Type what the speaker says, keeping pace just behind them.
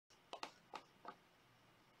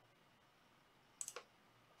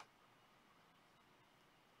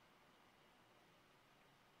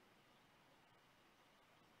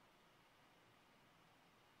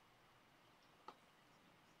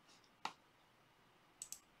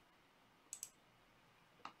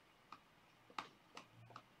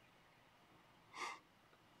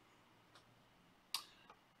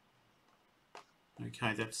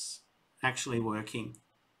Okay, that's actually working.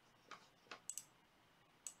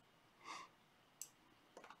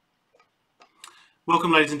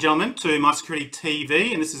 Welcome, ladies and gentlemen, to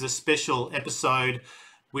MySecTV, and this is a special episode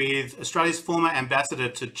with Australia's former ambassador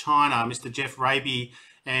to China, Mr. Geoff Raby,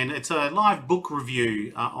 and it's a live book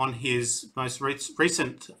review on his most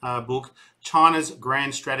recent book, China's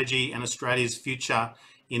Grand Strategy and Australia's Future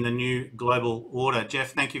in the New Global Order.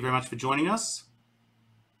 Geoff, thank you very much for joining us.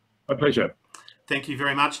 My pleasure. Thank you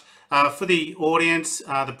very much. For the audience,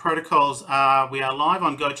 the protocols are we are live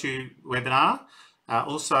on GoToWebinar,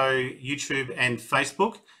 also YouTube and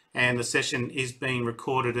Facebook, and the session is being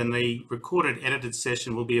recorded, and the recorded edited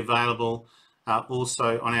session will be available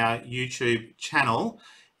also on our YouTube channel.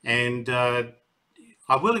 And I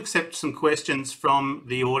will accept some questions from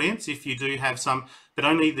the audience if you do have some, but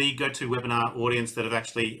only the GoToWebinar audience that have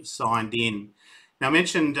actually signed in. Now, I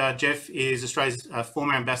mentioned Geoff is Australia's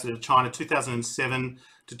former ambassador to China, 2007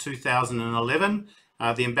 to 2011,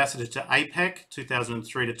 the ambassador to APEC,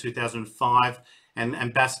 2003 to 2005, and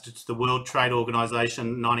ambassador to the World Trade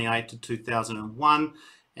Organization, 98 to 2001,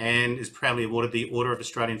 and is proudly awarded the Order of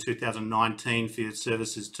Australia in 2019 for your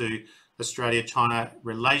services to Australia-China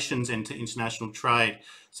relations and to international trade.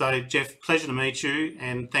 So, Geoff, pleasure to meet you,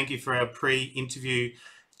 and thank you for our pre-interview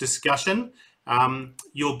discussion.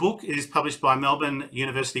 Your book is published by Melbourne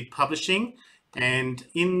University Publishing, and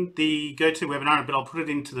in the GoToWebinar, but I'll put it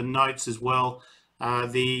into the notes as well,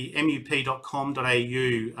 the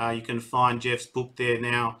mup.com.au, you can find Geoff's book there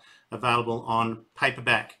now available on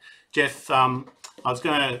paperback. Geoff, I was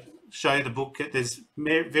going to show you the book. There's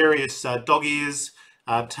various dog ears,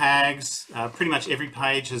 tags. Pretty much every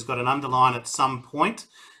page has got an underline at some point.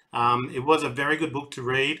 It was a very good book to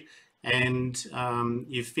read, and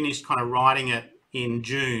you've finished kind of writing it in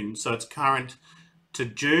June, so it's current to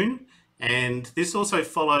June. And this also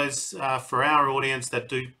follows, for our audience that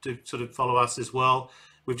do sort of follow us as well,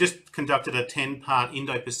 we've just conducted a 10-part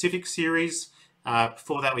Indo-Pacific series.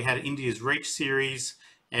 Before that, we had India's Reach series,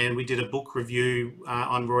 and we did a book review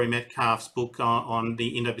on Rory Metcalf's book on the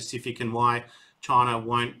Indo-Pacific and why China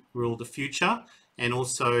won't rule the future, and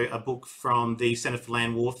also a book from the Centre for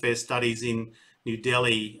Land Warfare Studies in New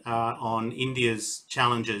Delhi on India's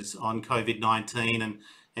challenges on COVID-19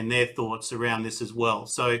 and their thoughts around this as well.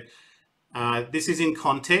 So this is in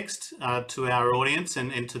context to our audience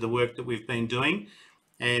and to the work that we've been doing.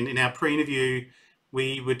 And in our pre-interview,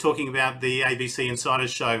 we were talking about the ABC Insiders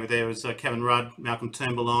show, where there was Kevin Rudd, Malcolm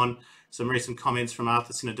Turnbull on, some recent comments from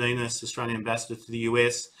Arthur Sinodinos, Australian ambassador to the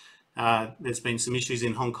US. There's been some issues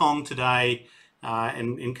in Hong Kong today,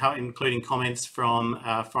 and including comments from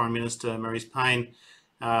Foreign Minister Maurice Payne,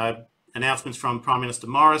 announcements from Prime Minister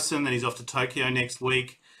Morrison that he's off to Tokyo next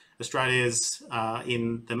week. Australia's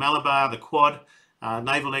in the Malabar, the Quad,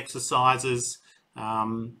 naval exercises.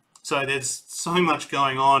 So there's so much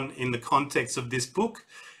going on in the context of this book.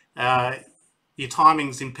 Your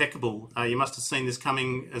timing's impeccable. You must have seen this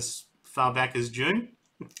coming as far back as June.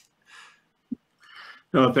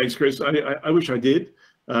 No, thanks, Chris. I wish I did.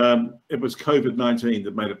 It was COVID-19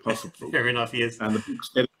 that made it possible. Fair enough, yes. And the book's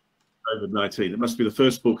dedicated to COVID-19. It must be the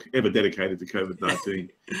first book ever dedicated to COVID-19.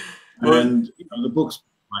 And you know, the book's in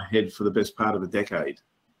my head for the best part of a decade.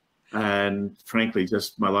 And frankly,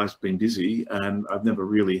 just my life's been busy and I've never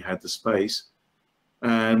really had the space.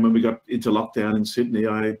 And when we got into lockdown in Sydney,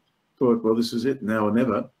 I thought, well, this is it, now or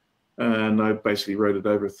never. And I basically wrote it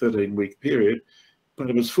over a 13-week period. But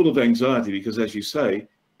it was full of anxiety because, as you say,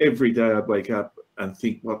 every day I'd wake up and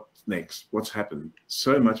think, what's next? What's happened?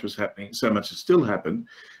 So much was happening. So much has still happened.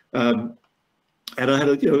 And I had,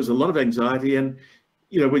 it was a lot of anxiety. And,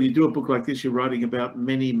 when you do a book like this, you're writing about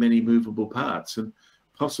many, many movable parts. And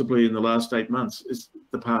possibly in the last 8 months,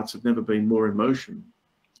 the parts have never been more in motion.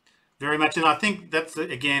 Very much. And I think that's,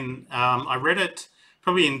 again, I read it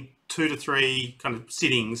probably in 2 to 3 kind of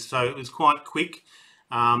sittings. So it was quite quick.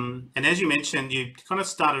 And as you mentioned, you kind of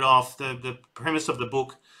started off, the premise of the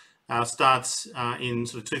book starts in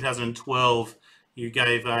sort of 2012. You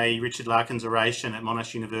gave a Richard Larkins oration at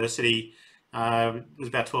Monash University. It was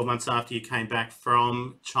about 12 months after you came back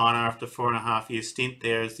from China after a 4.5-year stint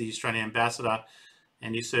there as the Australian ambassador,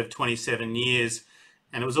 and you served 27 years.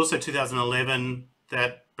 And it was also 2011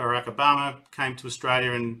 that Barack Obama came to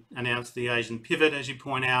Australia and announced the Asian pivot, as you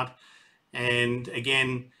point out. And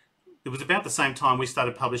again, it was about the same time we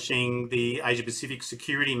started publishing the Asia Pacific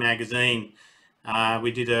Security magazine.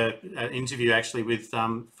 We did an interview actually with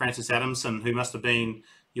Francis Adamson, who must have been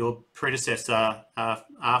your predecessor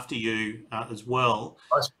after you as well.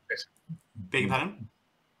 My successor. Beg your pardon?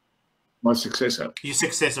 My successor. Your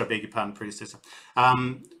successor, I beg your pardon, predecessor.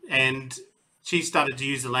 And she started to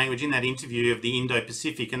use the language in that interview of the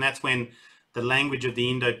Indo-Pacific, and that's when the language of the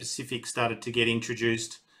Indo-Pacific started to get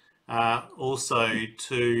introduced also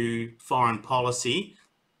to foreign policy,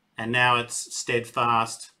 and now it's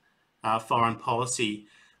steadfast foreign policy.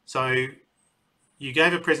 So you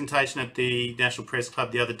gave a presentation at the National Press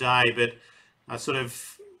Club the other day, but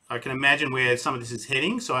I can imagine where some of this is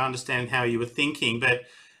heading, so I understand how you were thinking, but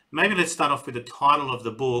maybe let's start off with the title of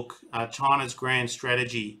the book, China's Grand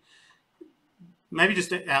Strategy. Maybe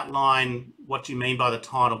just outline what you mean by the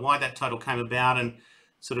title, why that title came about, and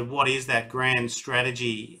sort of what is that grand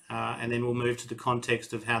strategy, and then we'll move to the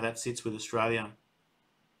context of how that sits with Australia.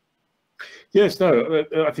 Yes, no,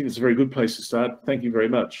 I think it's a very good place to start. Thank you very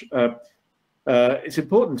much. It's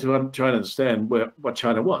important to try and understand what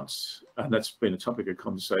China wants, and that's been a topic of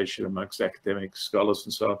conversation amongst academics, scholars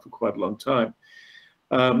and so on for quite a long time.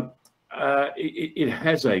 It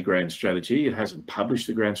has a grand strategy. It hasn't published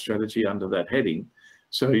a grand strategy under that heading,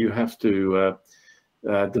 so you have to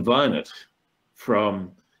divine it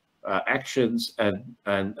from actions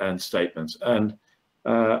and statements. And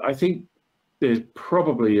I think there's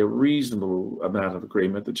probably a reasonable amount of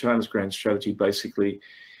agreement that China's grand strategy basically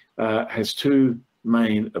has two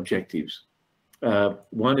main objectives.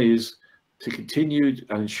 One is to continue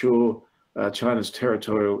and ensure China's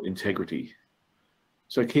territorial integrity.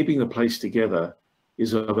 So keeping the place together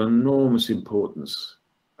is of enormous importance,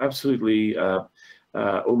 absolutely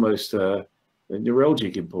almost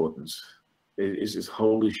neuralgic importance is this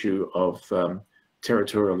whole issue of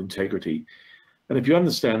territorial integrity. And if you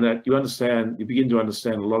understand that, you begin to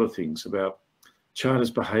understand a lot of things about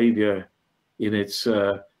China's behavior in its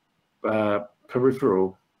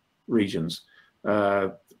peripheral regions,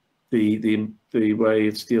 the way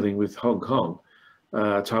it's dealing with Hong Kong.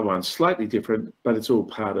 Taiwan's slightly different, but it's all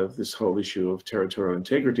part of this whole issue of territorial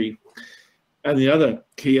integrity. And the other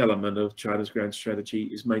key element of China's grand strategy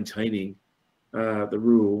is maintaining the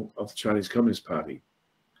rule of the Chinese Communist Party.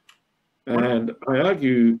 And I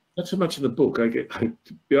argue, not so much in the book, to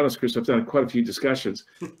be honest, Chris, I've done quite a few discussions,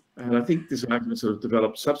 and I think this argument sort of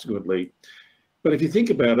developed subsequently. But if you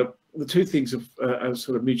think about it, the two things are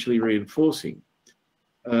sort of mutually reinforcing.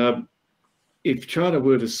 If China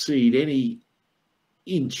were to cede any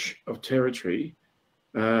inch of territory,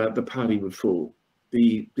 the party would fall.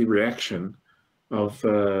 The reaction of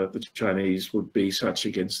the Chinese would be such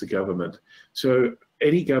against the government. So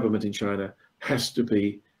any government in China has to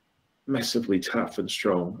be massively tough and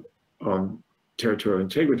strong on territorial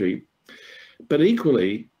integrity. But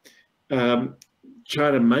equally,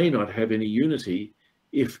 China may not have any unity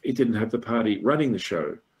if it didn't have the party running the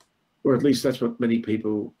show, or at least that's what many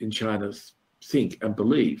people in China think and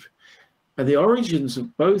believe. And the origins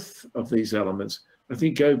of both of these elements, I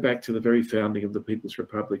think, go back to the very founding of the People's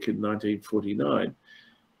Republic in 1949,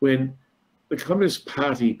 when the Communist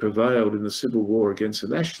Party prevailed in the civil war against the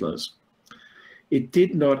nationalists. It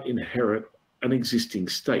did not inherit an existing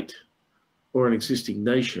state or an existing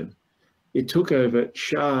nation. It took over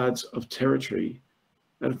shards of territory,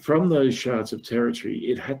 and from those shards of territory,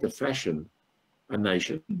 it had to fashion a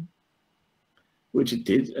nation, which it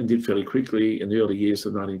did, and did fairly quickly in the early years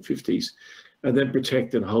of the 1950s, and then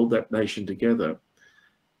protect and hold that nation together.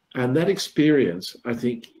 And that experience, I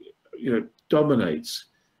think, dominates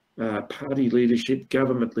party leadership,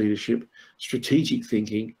 government leadership, strategic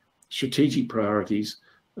thinking, strategic priorities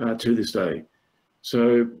to this day.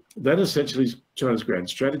 So that essentially is China's grand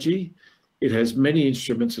strategy. It has many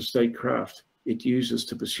instruments of statecraft it uses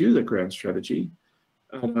to pursue the grand strategy.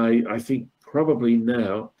 And I think probably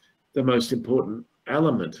now the most important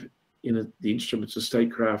element in the instruments of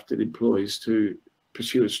statecraft it employs to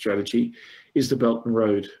pursue its strategy is the Belt and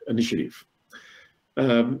Road Initiative.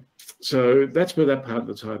 So that's where that part of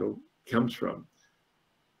the title comes from.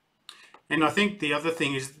 And I think the other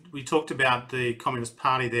thing is we talked about the Communist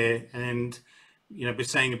Party there, and we're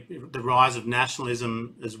seeing the rise of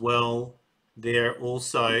nationalism as well there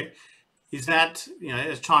also. Is that,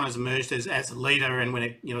 as China's emerged as a leader, and when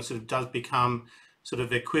it sort of does become sort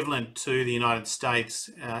of equivalent to the United States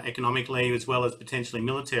economically as well as potentially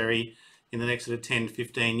military in the next sort of 10,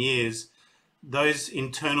 15 years, those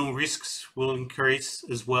internal risks will increase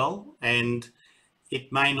as well, and it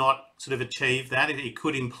may not sort of achieve that. It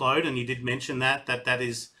could implode, and you did mention that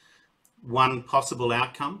is one possible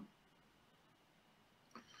outcome.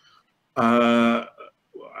 I'm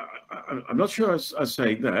not sure I was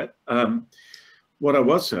saying that. What I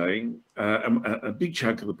was saying, a big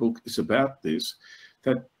chunk of the book is about this,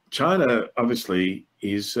 that China obviously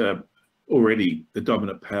is already the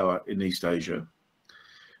dominant power in East Asia.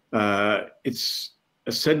 Its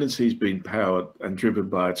ascendancy has been powered and driven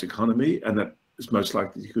by its economy, and that is most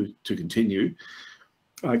likely to continue,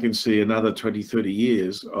 I can see another 20, 30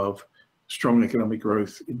 years of strong economic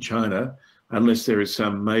growth in China, unless there is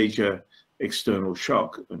some major external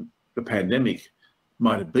shock. And the pandemic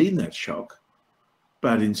might have been that shock,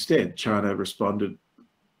 but instead China responded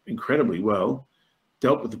incredibly well,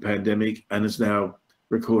 dealt with the pandemic, and is now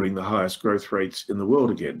recording the highest growth rates in the world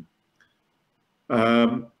again.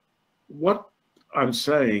 What I'm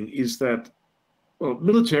saying is that, well,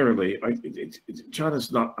 militarily,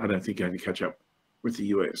 China's not, I don't think, going to catch up with the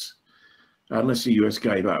US, unless the US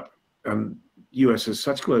gave up. US has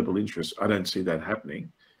such global interests, I don't see that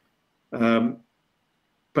happening.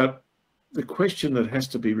 But the question that has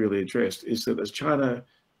to be really addressed is that as China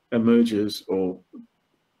emerges or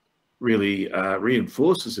really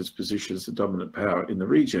reinforces its position as the dominant power in the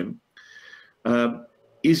region,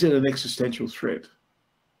 is it an existential threat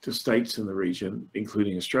to states in the region,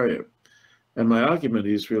 including Australia? And my argument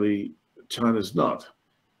is really China's not.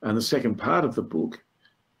 And the second part of the book,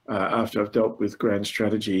 after I've dealt with grand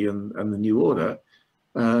strategy and the new order,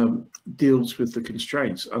 deals with the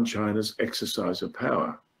constraints on China's exercise of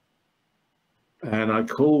power. And I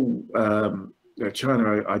call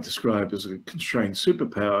China, I describe as a constrained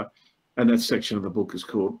superpower, and that section of the book is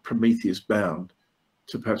called Prometheus Bound,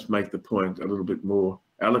 to perhaps make the point a little bit more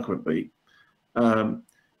eloquently,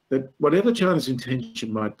 that whatever China's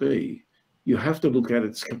intention might be, you have to look at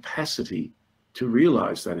its capacity to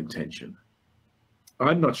realize that intention.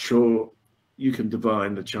 I'm not sure you can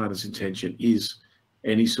divine that China's intention is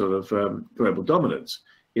any sort of global dominance.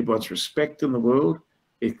 It wants respect in the world.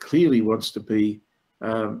 It clearly wants to be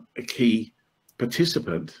a key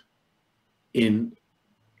participant in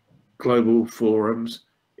global forums,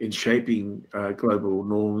 in shaping global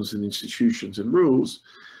norms and institutions and rules,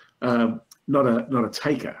 not a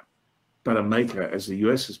taker, but a maker, as the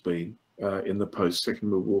US has been in the post-Second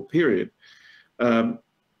World War period.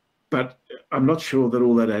 But I'm not sure that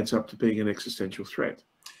all that adds up to being an existential threat.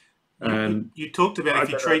 And you talked about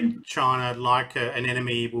if you treat China like an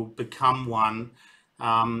enemy, it will become one.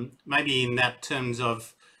 Maybe in that terms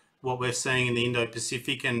of what we're seeing in the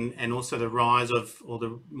Indo-Pacific and also the rise of, or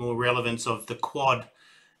the more relevance of the Quad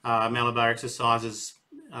Malabar exercises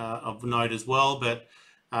of note as well. But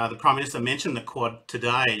the Prime Minister mentioned the Quad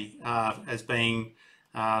today as being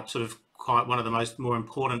sort of quite one of the more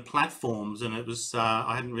important platforms, and it was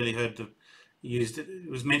I hadn't really heard used.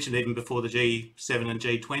 It was mentioned even before the G7 and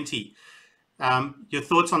G20. Your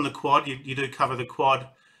thoughts on the Quad? You do cover the Quad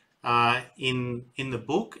in the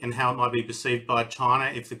book, and how it might be perceived by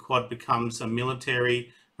China if the Quad becomes a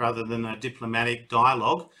military rather than a diplomatic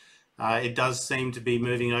dialogue. It does seem to be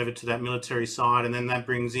moving over to that military side, and then that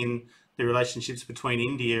brings in the relationships between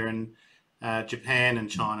India and Japan and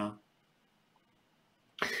China.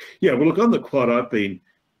 Yeah, well, look, on the Quad, I've been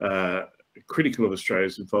critical of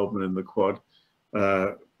Australia's involvement in the Quad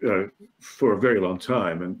for a very long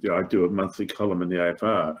time. And I do a monthly column in the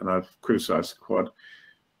AFR, and I've criticised the Quad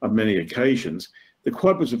on many occasions. The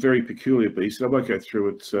Quad was a very peculiar beast, and I won't go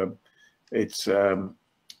through its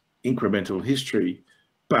incremental history,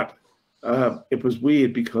 but it was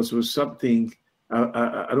weird because it was something,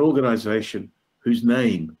 an organisation whose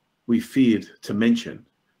name we feared to mention,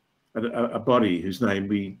 a body whose name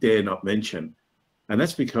we dare not mention. And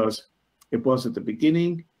that's because it was at the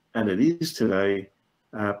beginning, and it is today,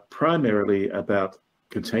 primarily about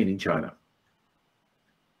containing China.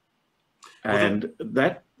 And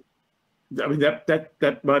that, I mean,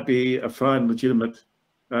 that might be a fine, legitimate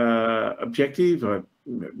objective,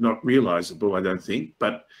 not realisable, I don't think,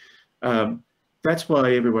 but that's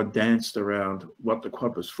why everyone danced around what the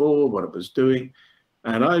Quad was for, what it was doing.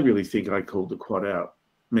 And I really think I called the Quad out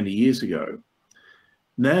many years ago.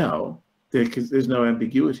 Now, there's no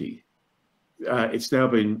ambiguity. It's now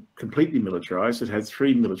been completely militarized. It had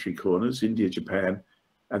 3 military corners, India, Japan,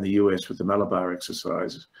 and the US with the Malabar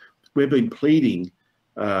exercises. We've been pleading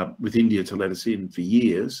with India to let us in for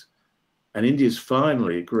years, and India's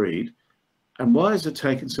finally agreed. And why has it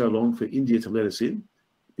taken so long for India to let us in?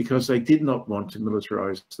 Because they did not want to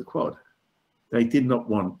militarize the Quad. They did not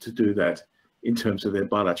want to do that in terms of their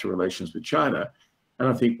bilateral relations with China. And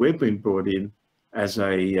I think we've been brought in as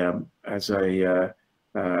a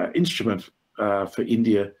instrument for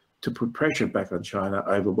India to put pressure back on China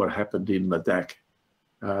over what happened in Ladakh,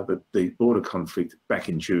 the border conflict back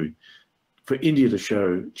in June, for India to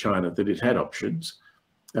show China that it had options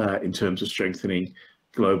in terms of strengthening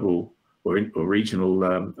global or regional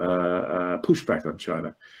pushback on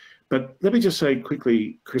China. But let me just say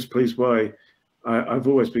quickly, Chris, please, why I've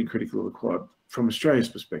always been critical of the Quad from Australia's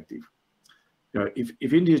perspective. You know,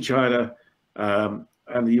 if India, China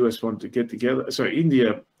and the US want to get together. So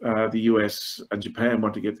India, the US, and Japan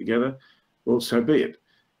want to get together. Well, so be it.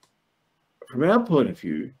 From our point of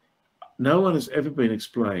view, no one has ever been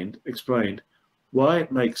explained why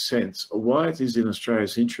it makes sense or why it is in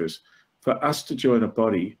Australia's interest for us to join a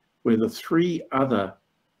body where the 3 other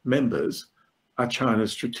members are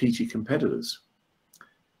China's strategic competitors.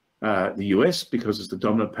 The US, because it's the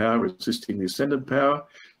dominant power resisting the ascendant power.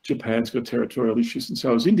 Japan's got territorial issues, and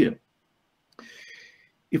so is India.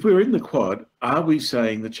 If we're in the Quad, are we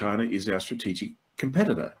saying that China is our strategic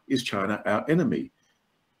competitor? Is China our enemy?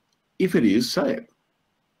 If it is, say it.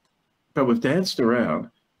 But we've danced around,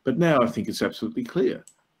 but now I think it's absolutely clear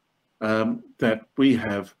that we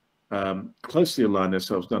have closely aligned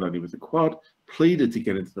ourselves not only with the Quad, pleaded to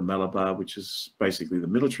get into the Malabar, which is basically the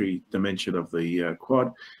military dimension of the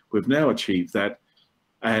Quad. We've now achieved that,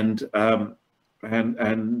 and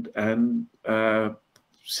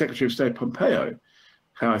Secretary of State Pompeo,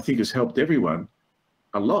 how I think has helped everyone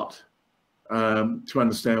a lot to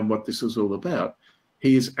understand what this is all about.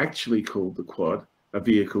 He has actually called the Quad a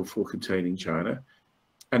vehicle for containing China,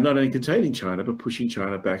 and not only containing China, but pushing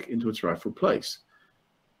China back into its rightful place.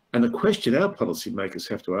 And the question our policymakers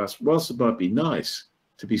have to ask, whilst it might be nice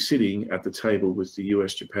to be sitting at the table with the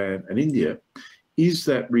US, Japan, and India, is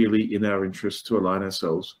that really in our interest to align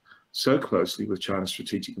ourselves so closely with China's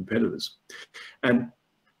strategic competitors? And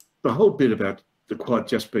the whole bit about the Quad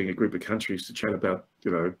just being a group of countries to chat about,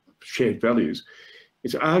 shared values,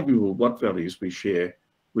 it's arguable what values we share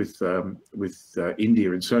with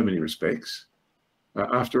India in so many respects.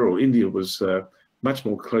 After all, India was much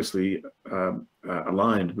more closely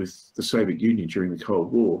aligned with the Soviet Union during the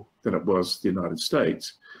Cold War than it was the United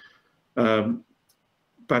States. Abe,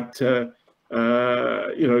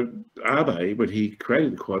 when he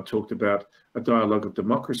created the Quad, talked about a dialogue of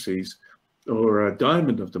democracies or a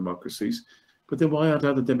diamond of democracies. But then why aren't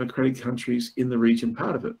other democratic countries in the region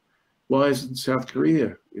part of it? Why isn't South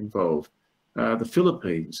Korea involved? The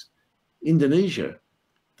Philippines, Indonesia?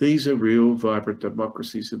 These are real vibrant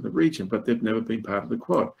democracies in the region, but they've never been part of the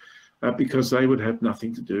Quad because they would have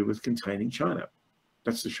nothing to do with containing China.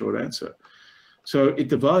 That's the short answer. So it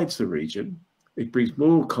divides the region. It brings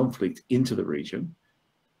more conflict into the region.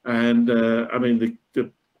 And I mean,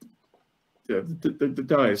 the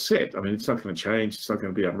die is set. I mean, it's not going to change. It's not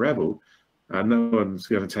going to be unraveled. No one's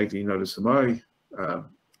going to take any notice of my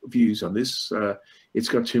views on this. It's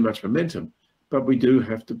got too much momentum. But we do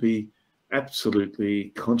have to be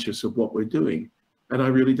absolutely conscious of what we're doing. And I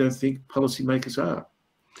really don't think policymakers are.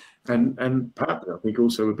 And partly, I think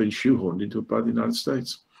also we've been shoehorned into it by the United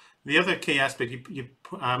States. The other key aspect, you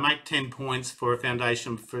make 10 points for a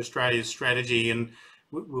foundation for Australia's strategy, and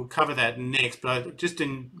we'll cover that next. But just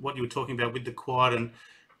in what you were talking about with the Quad and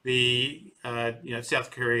the South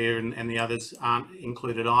Korea and the others aren't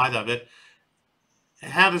included either. But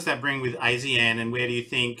how does that bring with ASEAN, and where do you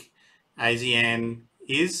think ASEAN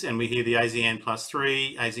is? And we hear the ASEAN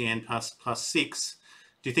 +3, ASEAN +6.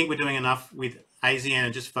 Do you think we're doing enough with ASEAN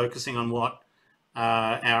and just focusing on what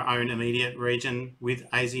our own immediate region with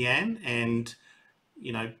ASEAN? And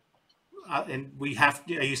and we have.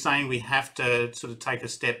 Are you saying we have to sort of take a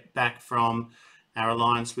step back from our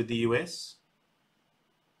alliance with the US?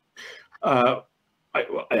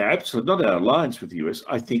 Absolutely not our alliance with the US.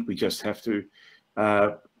 I think we just have to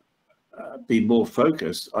be more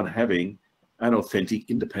focused on having an authentic,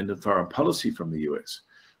 independent foreign policy from the US.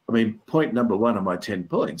 I mean, point number 1 of my 10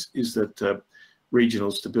 points is that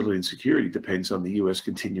regional stability and security depends on the US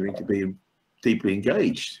continuing to be deeply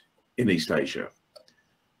engaged in East Asia.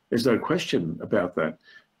 There's no question about that.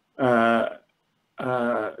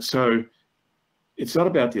 So it's not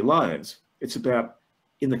about the alliance. It's about,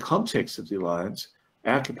 in the context of the alliance,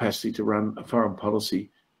 our capacity to run a foreign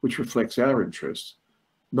policy which reflects our interests,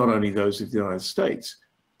 not only those of the United States.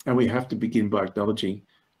 And we have to begin by acknowledging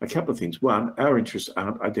a couple of things. One, our interests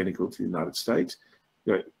aren't identical to the United States.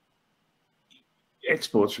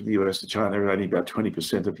 Exports from the US to China are only about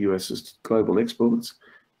 20% of US's global exports,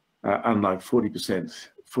 unlike 40%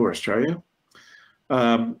 for Australia.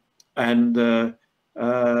 We're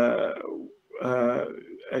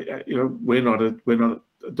not a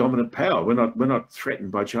dominant power. We're not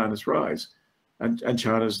threatened by China's rise, and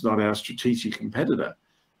China's not our strategic competitor.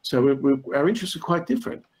 So our interests are quite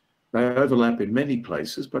different. They overlap in many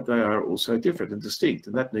places, but they are also different and distinct,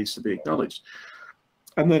 and that needs to be acknowledged.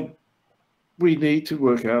 And then we need to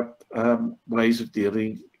work out ways of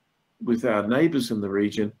dealing with our neighbours in the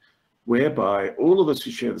region, whereby all of us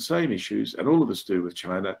who share the same issues, and all of us do with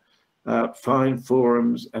China, find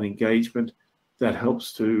forums and engagement that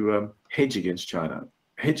helps to hedge against China,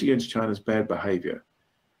 hedge against China's bad behaviour.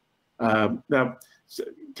 Now, So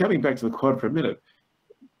coming back to the Quad for a minute,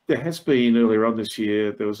 there has been earlier on this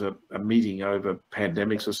year, there was a meeting over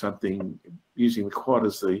pandemics or something, using the Quad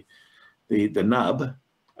as the nub,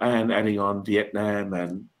 and adding on Vietnam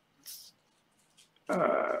and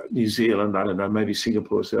New Zealand, I don't know, maybe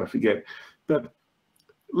Singapore, so I forget. But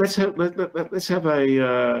let's have a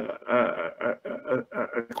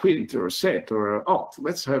quint or a set or an oct.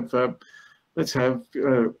 Let's have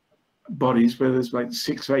bodies where there's like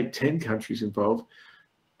 6, 8, 10 countries involved,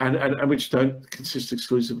 and which don't consist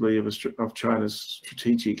exclusively of China's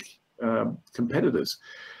strategic competitors.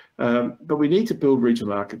 But we need to build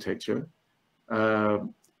regional architecture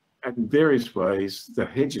in various ways that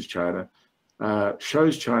hedges China,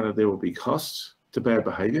 shows China there will be costs to bad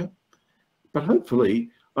behaviour, but hopefully,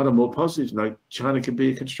 on a more positive note, China can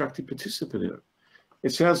be a constructive participant in it.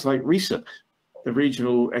 It sounds like RECEP, the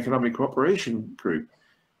Regional Economic Cooperation Group,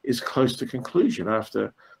 is close to conclusion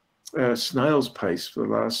after snail's pace for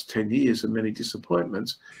the last 10 years and many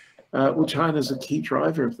disappointments. Well, China's a key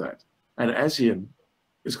driver of that, and ASEAN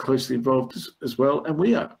is closely involved as well, and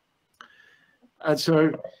we are. And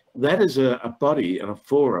so that is a body and a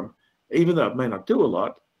forum, even though it may not do a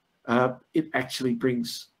lot, it actually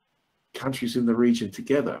brings countries in the region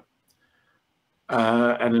together,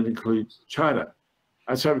 and it includes China.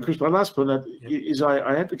 And so, Chris, my last point is I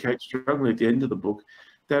advocate strongly at the end of the book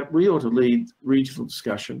that we ought to lead regional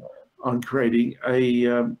discussion on creating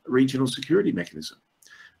a regional security mechanism.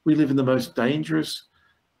 We live in the most dangerous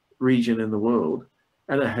region in the world,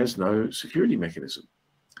 and it has no security mechanism.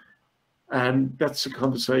 And that's a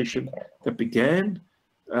conversation that began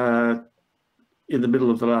in the middle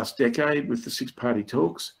of the last decade with the 6-party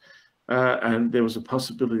talks, and there was a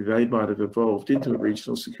possibility they might have evolved into a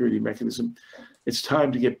regional security mechanism. It's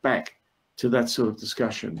time to get back to that sort of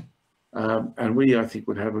discussion. And we, I think,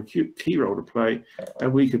 would have a key role to play,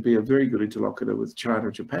 and we could be a very good interlocutor with China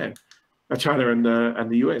and Japan, China and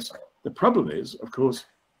the US. The problem is, of course,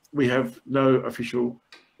 we have no official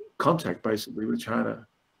contact, basically, with China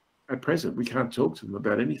at present. We can't talk to them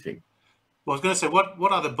about anything. Well, I was going to say,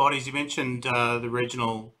 what other bodies, you mentioned the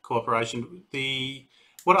regional cooperation,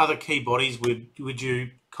 what other key bodies would you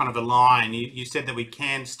kind of align? You said that we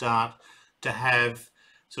can start to have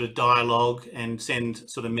sort of dialogue and send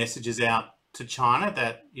sort of messages out to China,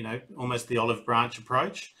 that, you know, almost the olive branch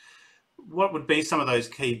approach. What would be some of those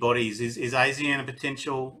key bodies? Is ASEAN a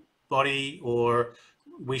potential body, or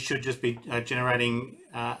we should just be generating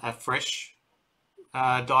a fresh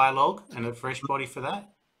dialogue and a fresh body for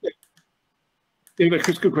that? Yeah,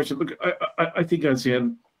 Chris, good question. Look, I think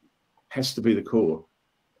ASEAN has to be the core.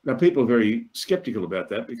 Now, people are very skeptical about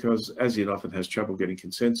that because ASEAN often has trouble getting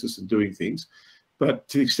consensus and doing things. But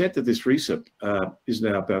to the extent that this RECEP is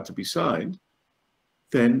now about to be signed,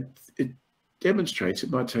 then it demonstrates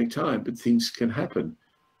it might take time, but things can happen.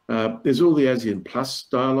 There's all the ASEAN Plus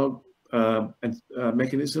dialogue and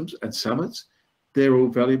mechanisms and summits. They're all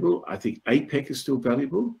valuable. I think APEC is still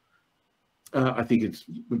valuable. I think it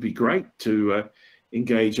would be great to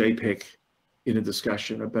engage APEC in a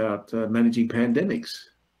discussion about managing pandemics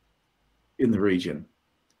in the region.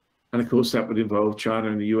 And of course, that would involve China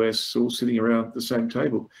and the US all sitting around the same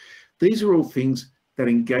table. These are all things that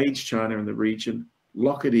engage China in the region,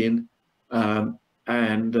 lock it in,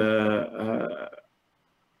 and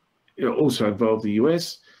also involve the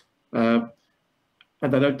US, and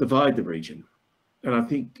they don't divide the region. And I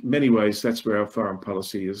think in many ways, that's where our foreign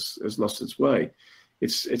policy has lost its way.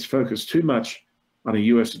 It's focused too much on a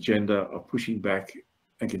US agenda of pushing back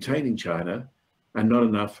and containing China, and not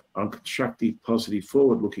enough on constructive, positive,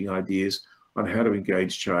 forward-looking ideas on how to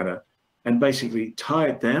engage China and basically tie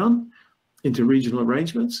it down into regional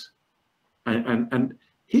arrangements. And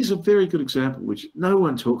here's a very good example, which no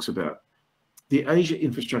one talks about: the Asia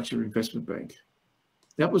Infrastructure Investment Bank.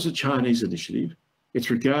 That was a Chinese initiative. It's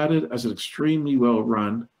regarded as an extremely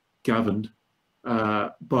well-run, governed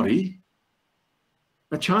body.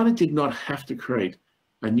 But China did not have to create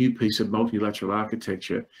a new piece of multilateral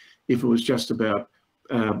architecture if it was just about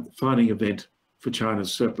finding a vent for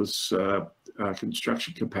China's surplus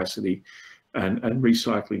construction capacity and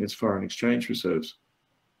recycling its foreign exchange reserves.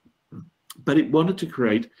 But it wanted to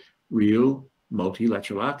create real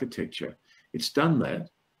multilateral architecture. It's done that,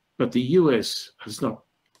 but the US has not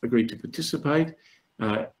agreed to participate.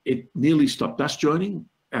 It nearly stopped us joining.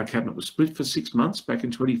 Our cabinet was split for 6 months back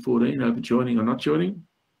in 2014 over joining or not joining.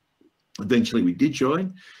 Eventually we did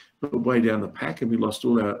join, but way down the pack, and we lost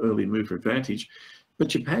all our early mover advantage. But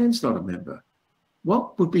Japan's not a member.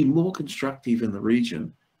 What would be more constructive in the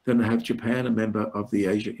region than to have Japan a member of the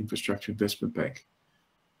Asia Infrastructure Investment Bank?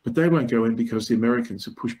 But they won't go in because the Americans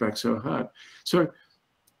have pushed back so hard. So,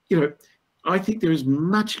 you know, I think there is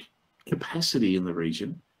much capacity in the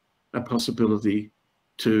region, a possibility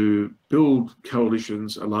to build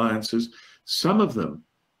coalitions, alliances. Some of them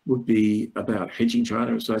would be about hedging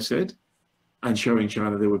China, as I said, and showing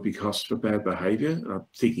China there would be costs for bad behaviour. I'm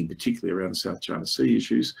thinking particularly around the South China Sea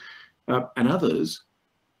issues. And others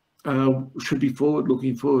should be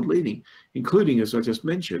forward-looking, forward-leaning, including, as I just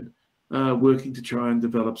mentioned, working to try and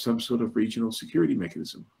develop some sort of regional security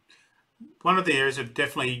mechanism. One of the areas of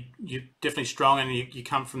you're definitely strong, and you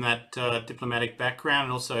come from that diplomatic background,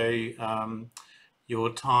 and also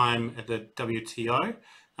your time at the WTO,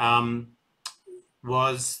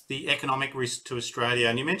 was the economic risk to Australia.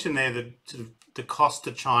 And you mentioned there the cost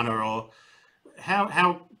to China, or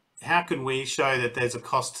how can we show that there's a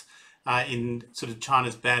cost in sort of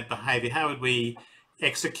China's bad behaviour? How would we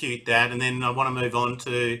execute that? And then I want to move on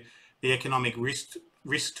to the economic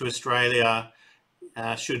risk to Australia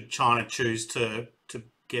should China choose to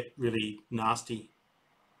get really nasty.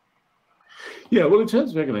 Yeah, well, in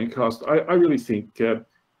terms of economic cost, I really think none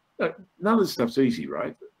of this stuff's easy,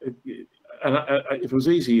 right? And if it was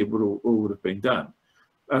easy, it all would have been done.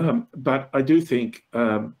 But I do think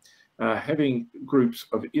having groups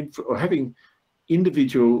of or having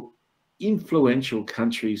individual influential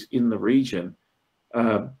countries in the region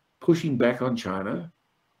pushing back on China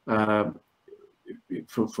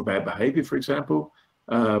for bad behaviour, for example,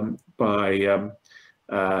 by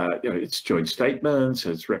its joint statements,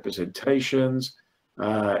 its representations.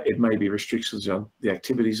 It may be restrictions on the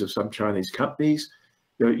activities of some Chinese companies.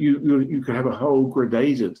 You could have a whole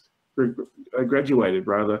graduated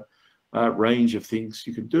range of things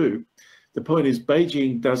you could do. The point is,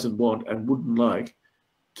 Beijing doesn't want and wouldn't like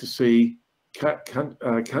to see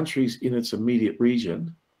countries in its immediate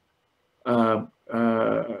region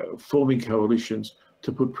forming coalitions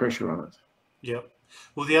to put pressure on it. Yep.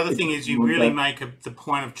 Well, the other thing is, you really make the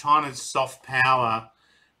point of China's soft power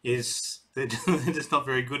is they're just not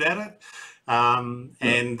very good at it.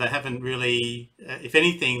 And they haven't really, if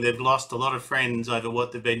anything, they've lost a lot of friends over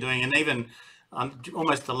what they've been doing. And even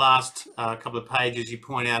almost the last couple of pages, you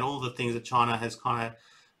point out all the things that China has kind of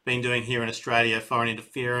been doing here in Australia: foreign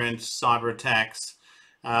interference, cyber attacks,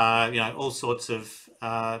 all sorts of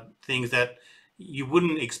things that you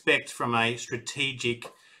wouldn't expect from a strategic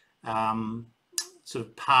sort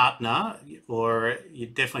of partner, or you're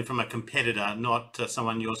definitely from a competitor, not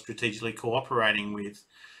someone you're strategically cooperating with.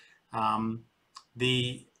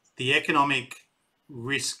 The economic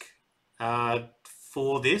risk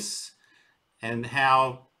for this, and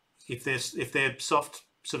how if their soft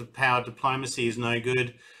sort of power diplomacy is no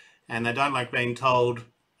good, and they don't like being told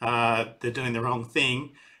they're doing the wrong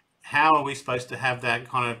thing, how are we supposed to have that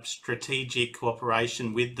kind of strategic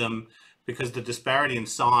cooperation with them? Because the disparity in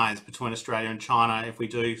size between Australia and China, if we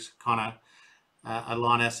do kind of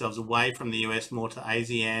align ourselves away from the US more to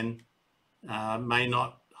ASEAN, may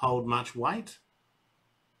not hold much weight.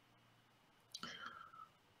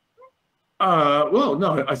 Well,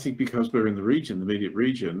 no, I think because we're in the region, the immediate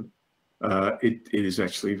region, it is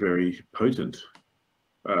actually very potent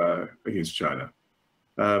against China.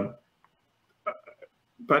 But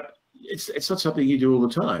it's not something you do all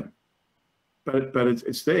the time. But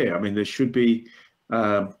it's there. I mean, there should be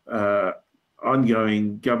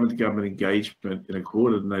ongoing government-to-government engagement in a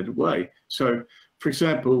coordinated way. So, for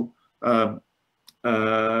example, the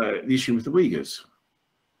issue with the Uyghurs.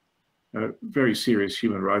 Very serious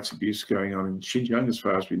human rights abuse going on in Xinjiang, as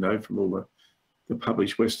far as we know from all the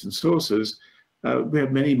published Western sources. We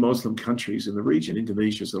have many Muslim countries in the region.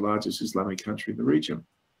 Indonesia is the largest Islamic country in the region.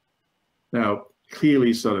 Now,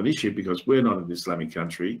 clearly it's not an issue because we're not an Islamic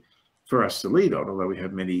country for us to lead on, although we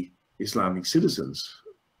have many Islamic citizens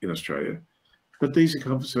in Australia. But these are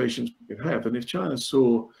conversations we can have. And if China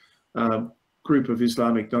saw a group of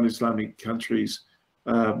Islamic, non-Islamic countries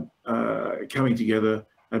coming together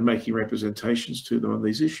and making representations to them on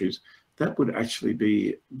these issues, that would actually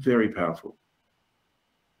be very powerful.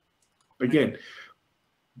 Again,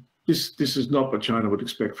 this is not what China would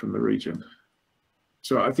expect from the region.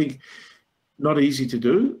 So I think not easy to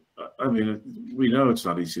do. I mean, we know it's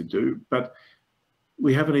not easy to do, but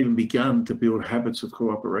we haven't even begun to build habits of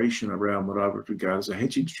cooperation around what I would regard as a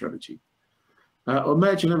hedging strategy.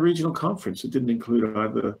 Imagine a regional conference that didn't include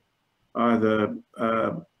either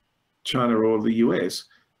China or the US,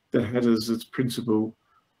 that had as its principal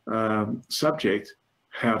subject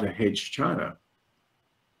how to hedge China.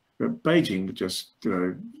 But Beijing would just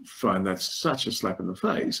find that such a slap in the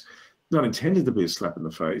face, not intended to be a slap in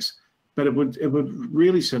the face, but it would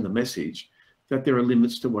really send a message that there are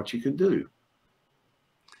limits to what you can do.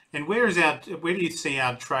 And where do you see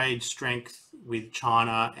our trade strength with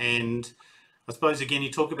China? And I suppose, again,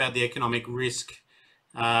 you talk about the economic risk.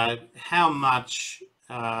 How much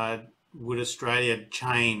would Australia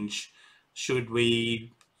change should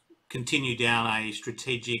we continue down a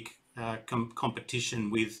strategic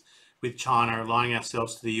competition with China, aligning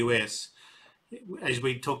ourselves to the US? As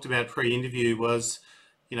we talked about pre-interview, was,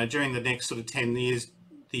 during the next sort of 10 years,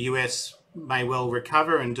 the US may well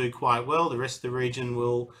recover and do quite well. The rest of the region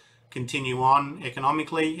will continue on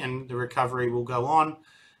economically and the recovery will go on.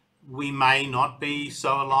 We may not be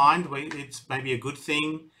so aligned. It's maybe a good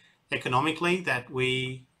thing economically that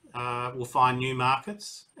we will find new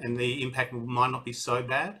markets and the impact might not be so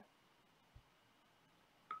bad.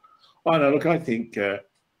 Oh, no, look, I think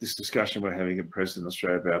this discussion we're having at present in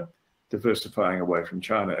Australia about diversifying away from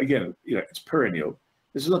China, again, it's perennial.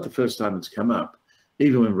 This is not the first time it's come up.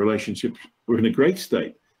 Even when relationships were in a great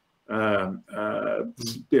state, people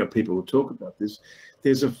will talk about this.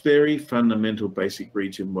 There's a very fundamental basic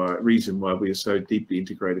reason why we are so deeply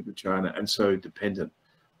integrated with China and so dependent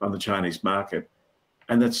on the Chinese market.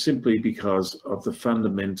 And that's simply because of the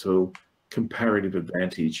fundamental comparative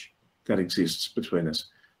advantage that exists between us.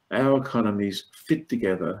 Our economies fit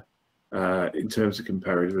together in terms of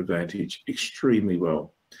comparative advantage extremely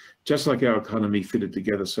well. Just like our economy fitted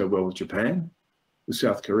together so well with Japan, with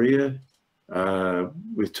South Korea,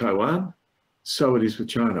 with Taiwan, so it is with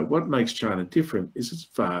China. What makes China different is its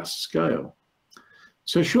vast scale.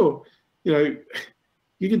 So sure, you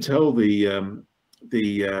can tell the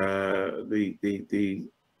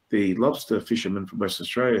lobster fisherman from Western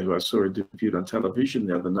Australia, who I saw interviewed on television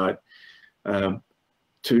the other night,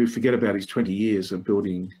 to forget about his 20 years of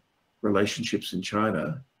building relationships in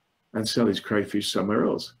China and sell his crayfish somewhere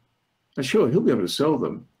else. And sure, he'll be able to sell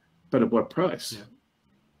them, but at what price? Yeah.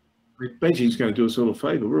 Beijing's going to do us all a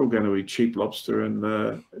favour. We're all going to eat cheap lobster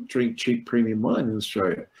and drink cheap premium wine in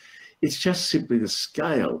Australia. It's just simply the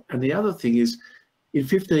scale. And the other thing is, in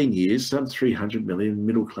 15 years, some 300 million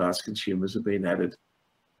middle-class consumers have been added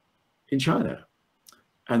in China,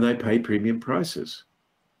 and they pay premium prices.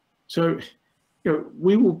 So,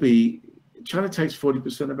 we will be, China takes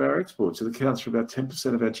 40% of our exports. It accounts for about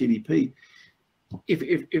 10% of our GDP.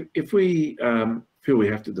 If we feel we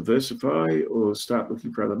have to diversify or start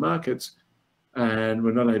looking for other markets and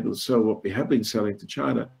we're not able to sell what we have been selling to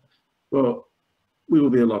China, well, we will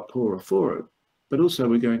be a lot poorer for it. But also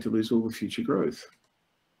we're going to lose all the future growth.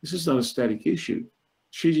 This is not a static issue.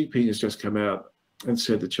 Xi Jinping has just come out and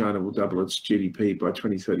said that China will double its GDP by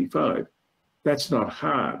 2035. That's not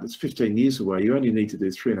hard. It's 15 years away. You only need to do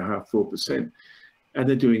 3.5%, 4%. And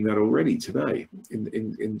they're doing that already today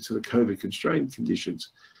in sort of COVID constrained conditions.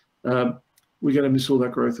 We're going to miss all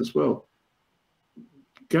that growth as well.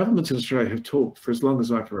 Governments in Australia have talked for as long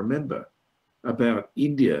as I can remember about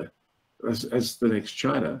India as the next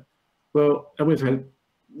China. Well, and we've had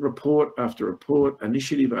report after report,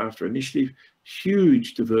 initiative after initiative,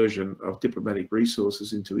 huge diversion of diplomatic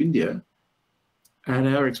resources into India. And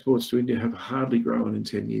our exports to India have hardly grown in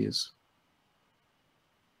 10 years.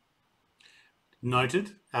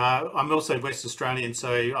 Noted. I'm also West Australian,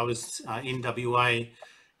 so I was in WA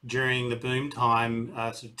during the boom time,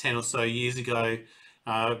 sort of 10 or so years ago,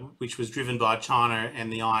 which was driven by China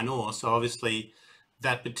and the iron ore. So obviously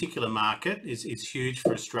that particular market is huge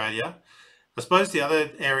for Australia. I suppose the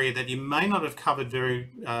other area that you may not have covered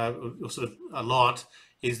very or sort of a lot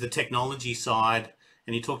is the technology side.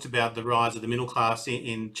 And you talked about the rise of the middle class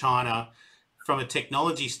in China. From a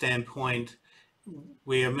technology standpoint,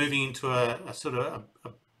 we are moving into a sort of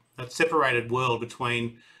a separated world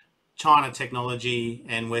between China technology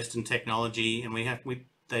and Western technology, and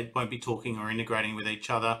they won't be talking or integrating with each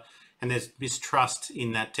other, and there's mistrust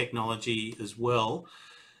in that technology as well.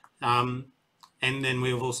 And then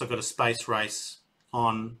we've also got a space race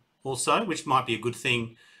on also, which might be a good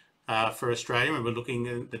thing for Australia. And we're looking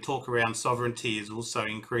at the talk around sovereignty is also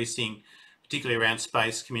increasing, particularly around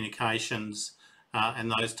space communications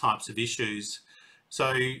and those types of issues. So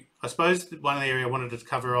I suppose one area I wanted to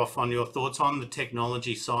cover off on your thoughts on the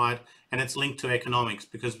technology side, and it's linked to economics,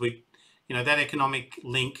 because that economic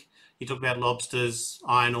link, you talk about lobsters,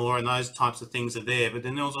 iron ore, and those types of things are there. But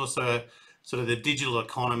then there's also sort of the digital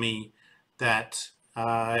economy that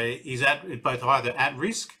is both either at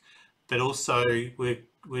risk, but also we're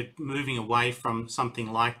moving away from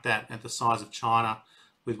something like that at the size of China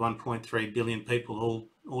with 1.3 billion people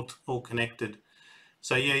all connected.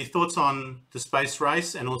 So yeah, your thoughts on the space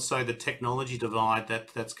race and also the technology divide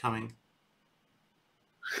that's coming?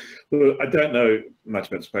 Well, I don't know much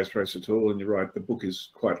about space race at all, and you're right, the book is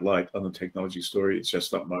quite light on the technology story. It's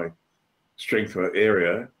just not my strength or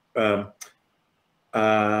area. But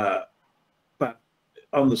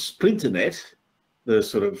on the splinternet, the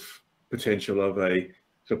sort of potential of a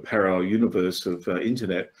sort of parallel universe of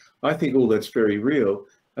internet. I think all that's very real,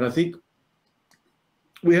 and I think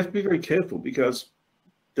we have to be very careful because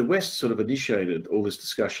the West sort of initiated all this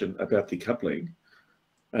discussion about decoupling,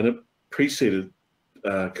 and it preceded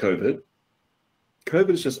COVID. COVID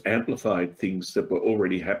has just amplified things that were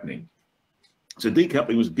already happening. So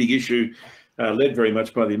decoupling was a big issue, led very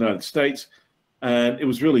much by the United States, and it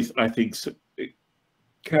was really, I think,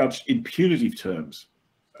 couched in punitive terms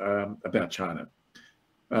about China.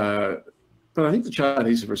 But I think the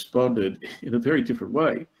Chinese have responded in a very different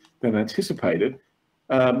way than anticipated.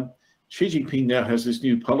 Xi Jinping now has this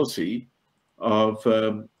new policy of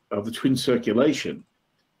the twin circulation,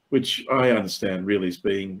 which I understand really as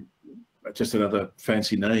being just another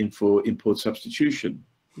fancy name for import substitution.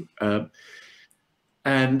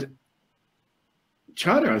 And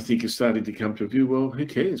China, I think, is starting to come to a view, well, who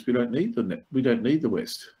cares? We don't need we don't need the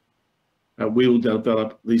West. We'll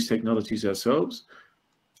develop these technologies ourselves.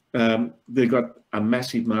 They've got a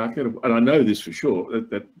massive market, and I know this for sure,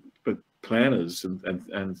 that planners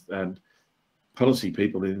and policy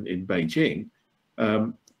people in Beijing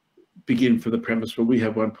begin from the premise, well, we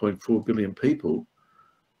have 1.4 billion people.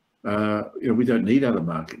 We don't need other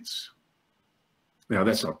markets. Now,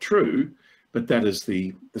 that's not true, but that is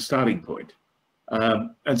the starting point.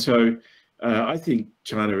 And so I think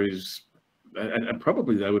China is, and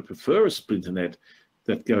probably they would prefer a splinter net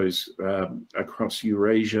that goes across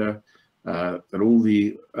Eurasia, that all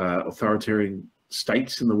the authoritarian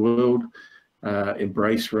states in the world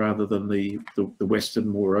embrace, rather than the Western,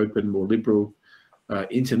 more open, more liberal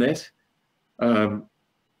internet.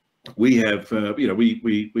 We have,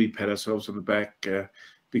 we pat ourselves on the back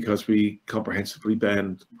because we comprehensively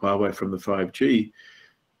banned Huawei from the 5G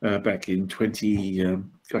back in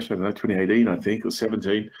 2018, I think, or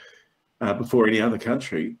 17, before any other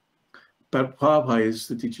country. But Huawei is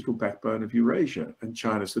the digital backbone of Eurasia, and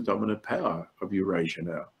China's the dominant power of Eurasia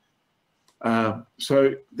now.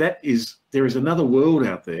 So there is another world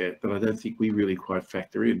out there that I don't think we really quite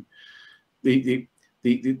factor in. The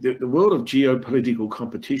world of geopolitical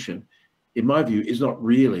competition, in my view, is not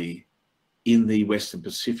really in the Western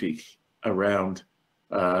Pacific around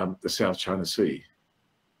the South China Sea.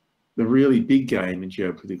 The really big game in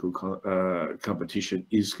geopolitical competition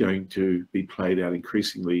is going to be played out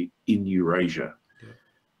increasingly in Eurasia. Yeah.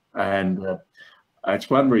 And it's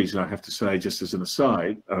one reason I have to say, just as an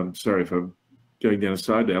aside, I'm sorry if I'm going down a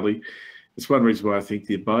side alley, it's one reason why I think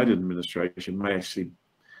the Biden administration may actually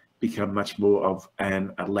become much more of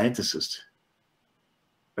an Atlanticist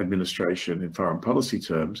administration in foreign policy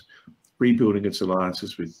terms, rebuilding its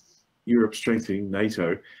alliances with Europe, strengthening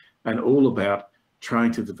NATO, and all about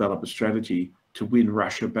trying to develop a strategy to win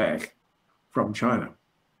Russia back from China.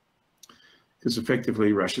 Because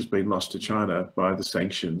effectively Russia's been lost to China by the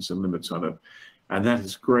sanctions and limits on it. And that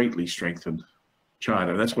has greatly strengthened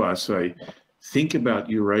China. That's why I say, think about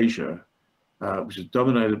Eurasia, which is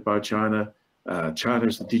dominated by China. China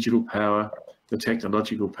is the digital power, the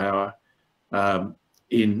technological power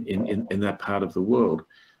in that part of the world.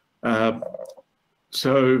 It's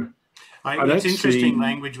interesting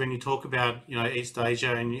language when you talk about, East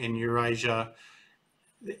Asia and Eurasia.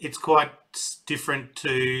 It's quite different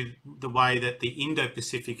to the way that the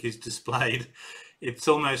Indo-Pacific is displayed. It's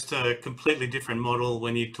almost a completely different model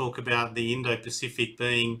when you talk about the Indo-Pacific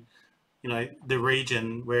being, the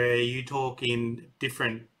region where you talk in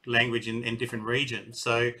different language in different regions.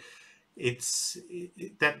 So it's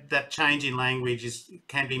that change in language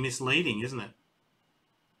can be misleading, isn't it?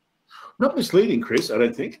 Not misleading, Chris, I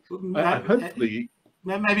don't think. Hopefully,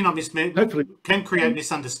 maybe not misleading. Hopefully, can create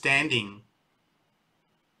misunderstanding.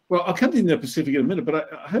 Well, I'll come to the Indo-Pacific in a minute,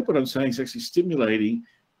 but I hope what I'm saying is actually stimulating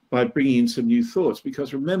by bringing in some new thoughts.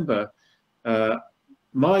 Because remember,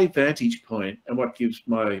 my vantage point and what gives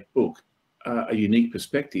my book a unique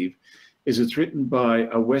perspective is it's written by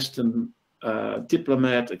a Western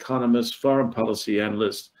diplomat, economist, foreign policy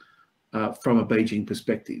analyst from a Beijing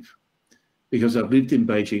perspective. Because I've lived in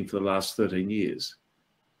Beijing for the last 13 years.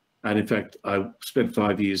 And in fact, I spent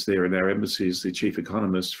 5 years there in our embassy as the chief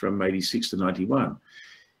economist from 86 to 91.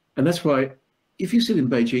 And that's why if you sit in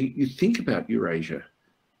Beijing, you think about Eurasia.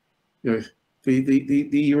 The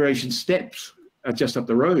Eurasian steppes are just up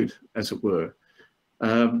the road, as it were.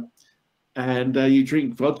 And you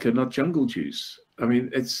drink vodka, not jungle juice. I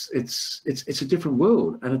mean, it's a different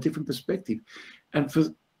world and a different perspective. And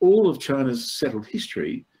for all of China's settled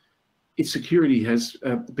history, its security has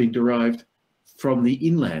been derived from the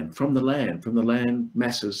inland, from the land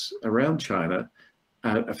masses around China,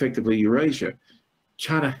 effectively Eurasia.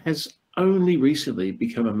 China has only recently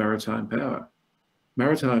become a maritime power.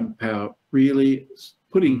 Maritime power really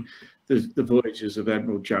putting the voyages of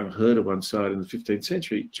Admiral Zheng He to one side in the 15th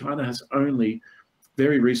century, China has only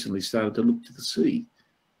very recently started to look to the sea.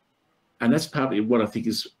 And that's partly what I think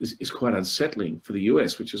is quite unsettling for the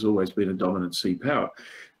US, which has always been a dominant sea power.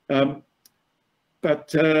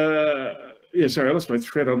 Yeah, sorry, I lost my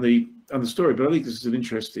thread on the story, but I think this is an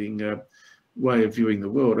interesting way of viewing the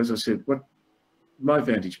world. As I said, what my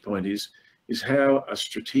vantage point is how a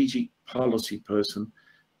strategic policy person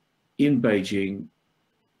in Beijing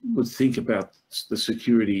would think about the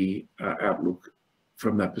security outlook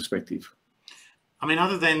from that perspective. I mean,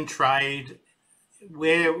 other than trade,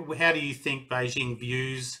 how do you think Beijing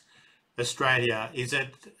views Australia? Is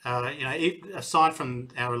it, aside from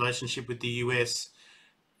our relationship with the US,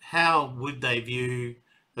 how would they view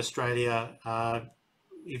Australia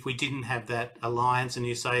if we didn't have that alliance and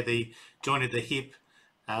you say the joint at the hip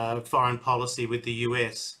foreign policy with the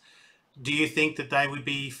US? Do you think that they would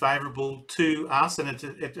be favourable to us and it's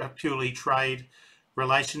a purely trade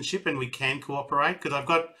relationship and we can cooperate? Because I've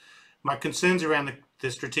got my concerns around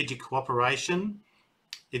the strategic cooperation.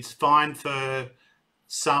 It's fine for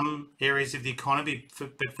some areas of the economy,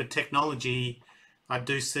 but for technology, I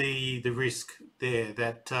do see the risk there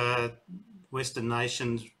that Western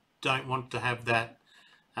nations don't want to have that,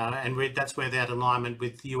 and that's where that alignment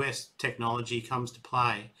with US technology comes to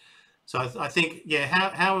play. So I think, yeah,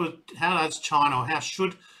 how does China, or how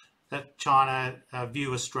should China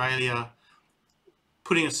view Australia,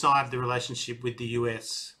 putting aside the relationship with the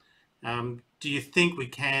US? Do you think we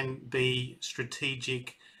can be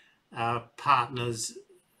strategic partners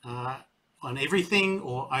on everything,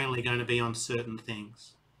 or only going to be on certain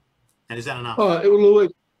things? And is that enough? Oh, it will always,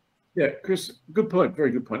 yeah, Chris, good point,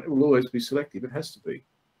 very good point. It will always be selective. It has to be.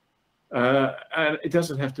 And it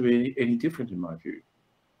doesn't have to be any different in my view.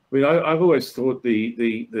 I mean, I've always thought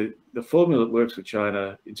the formula that works with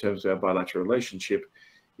China in terms of our bilateral relationship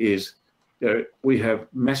is, we have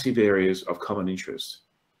massive areas of common interest,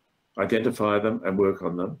 identify them and work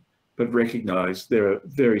on them, but recognize there are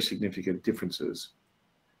very significant differences.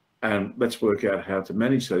 And let's work out how to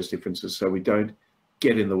manage those differences so we don't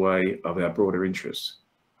get in the way of our broader interests.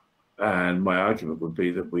 And my argument would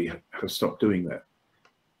be that we have stopped doing that.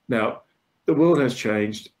 Now, the world has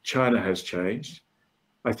changed, China has changed.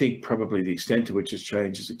 I think probably the extent to which it's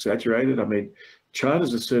changed is exaggerated. I mean,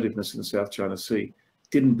 China's assertiveness in the South China Sea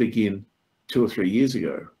didn't begin 2 or 3 years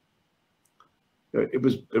ago. It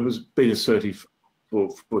was been assertive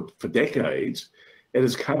for decades. It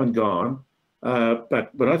has come and gone.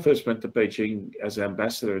 But when I first went to Beijing as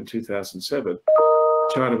ambassador in 2007,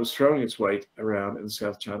 China was throwing its weight around in the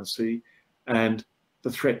South China Sea, and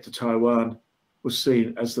the threat to Taiwan was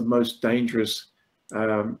seen as the most dangerous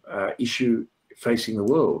issue facing the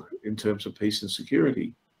world in terms of peace and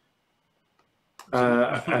security.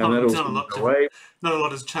 And that also not a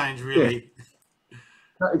lot has changed, really. Yeah.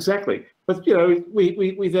 Exactly. But,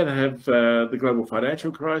 we then have the global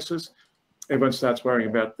financial crisis. Everyone starts worrying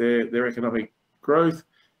about their economic growth,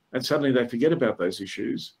 and suddenly they forget about those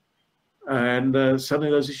issues. And suddenly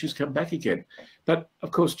those issues come back again. But, of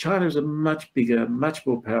course, China is a much bigger, much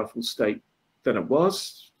more powerful state than it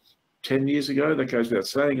was 10 years ago. That goes without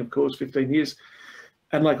saying, of course, 15 years.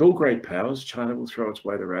 And like all great powers, China will throw its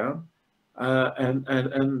weight around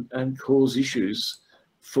and cause issues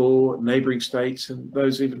for neighbouring states and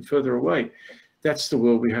those even further away. That's the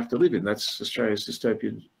world we have to live in. That's Australia's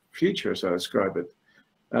dystopian future, as I describe it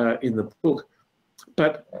in the book.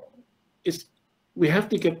 But we have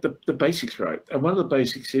to get the basics right. And one of the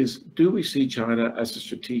basics is, do we see China as a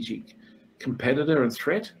strategic competitor and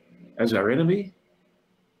threat, as our enemy?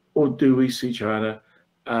 Or do we see China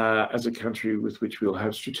as a country with which we'll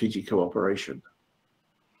have strategic cooperation?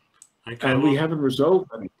 Okay, and we haven't resolved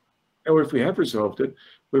that. Or if we have resolved it,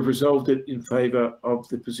 we've resolved it in favour of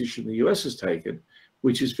the position the US has taken,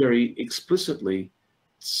 which is very explicitly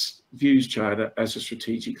views China as a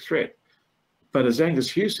strategic threat. But as Angus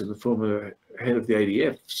Houston, the former head of the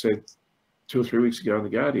ADF, said 2 or 3 weeks ago in The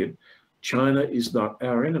Guardian, China is not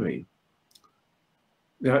our enemy.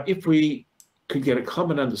 Now, if we could get a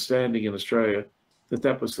common understanding in Australia that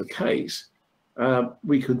that was the case,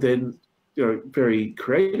 we could then, very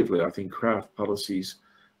creatively, I think, craft policies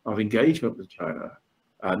of engagement with China.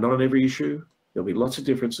 Not on every issue. There'll be lots of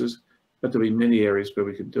differences, but there'll be many areas where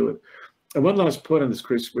we can do it. And one last point on this,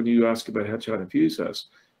 Chris, when you ask about how China views us,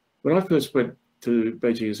 when I first went to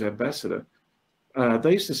Beijing as ambassador,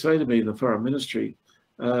 they used to say to me in the foreign ministry,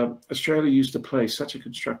 Australia used to play such a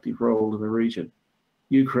constructive role in the region.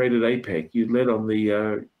 You created APEC, you led on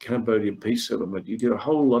the Cambodian peace settlement, you did a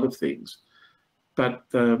whole lot of things. But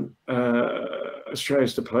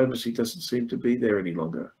Australia's diplomacy doesn't seem to be there any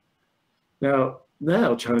longer. Now,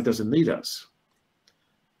 Now China doesn't need us.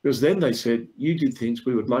 Because then they said, you did things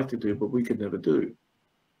we would like to do, but we could never do.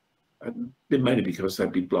 And mainly because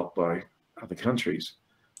they'd be blocked by other countries.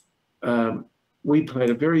 We played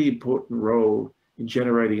a very important role in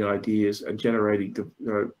generating ideas and generating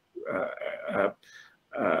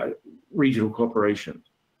regional cooperation.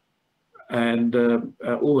 And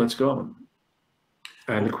all that's gone.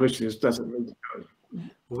 And the question is, does it need to go?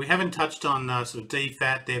 Well, we haven't touched on sort of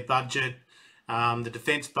DFAT, their budget, the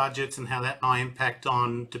defence budgets and how that might impact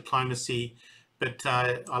on diplomacy. But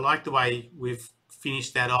I like the way we've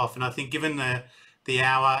finished that off. And I think given the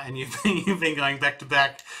hour, and you've been going back to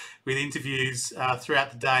back with interviews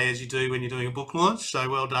throughout the day, as you do when you're doing a book launch, so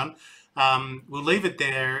well done. We'll leave it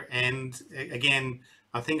there. And again,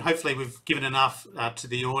 I think hopefully we've given enough to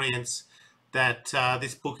the audience that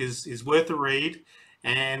this book is worth a read.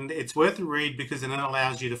 And it's worth a read because then it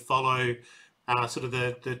allows you to follow sort of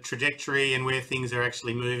the trajectory and where things are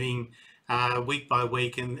actually moving week by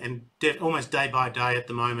week and almost day by day at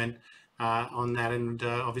the moment on that. And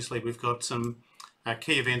obviously we've got some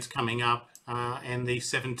key events coming up and the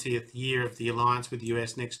 70th year of the alliance with the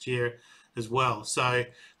US next year as well. So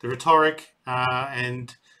the rhetoric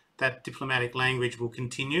and that diplomatic language will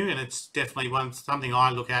continue, and it's definitely something I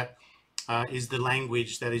look at is the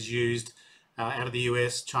language that is used out of the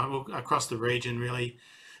US, China, across the region, really.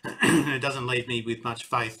 It doesn't leave me with much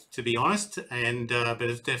faith, to be honest, and but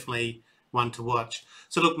it's definitely one to watch.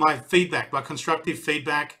 So look, my constructive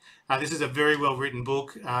feedback, this is a very well written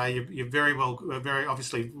book. You're very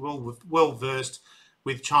obviously well versed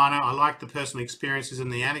with China. I like the personal experiences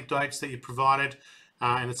and the anecdotes that you provided,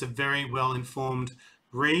 and it's a very well informed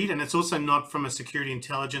read. And it's also not from a security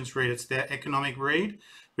intelligence read, it's their economic read,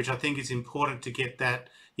 which I think is important to get that.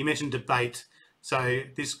 You mentioned debate. So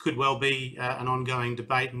this could well be an ongoing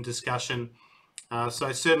debate and discussion.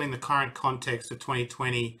 So certainly in the current context of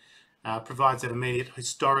 2020 provides that immediate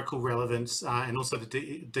historical relevance and also the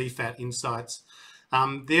DFAT insights.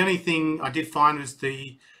 The only thing I did find was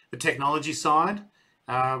the technology side.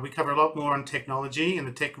 We cover a lot more on technology, and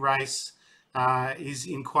the tech race is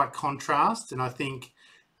in quite contrast. And I think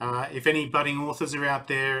if any budding authors are out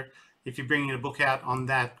there, if you're bringing a book out on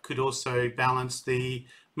that, could also balance the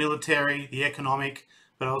military, the economic,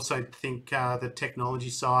 but I also think the technology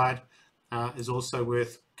side is also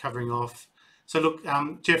worth covering off. So look,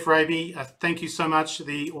 Geoff Raby, thank you so much,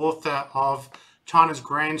 the author of China's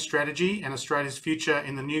Grand Strategy and Australia's Future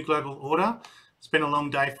in the New Global Order. It's been a long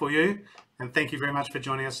day for you, and thank you very much for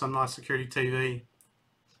joining us on MySecurity TV.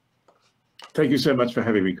 Thank you so much for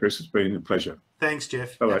having me, Chris. It's been a pleasure. Thanks,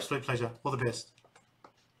 Geoff. Bye-bye. Absolute pleasure. All the best.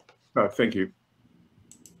 Thank you.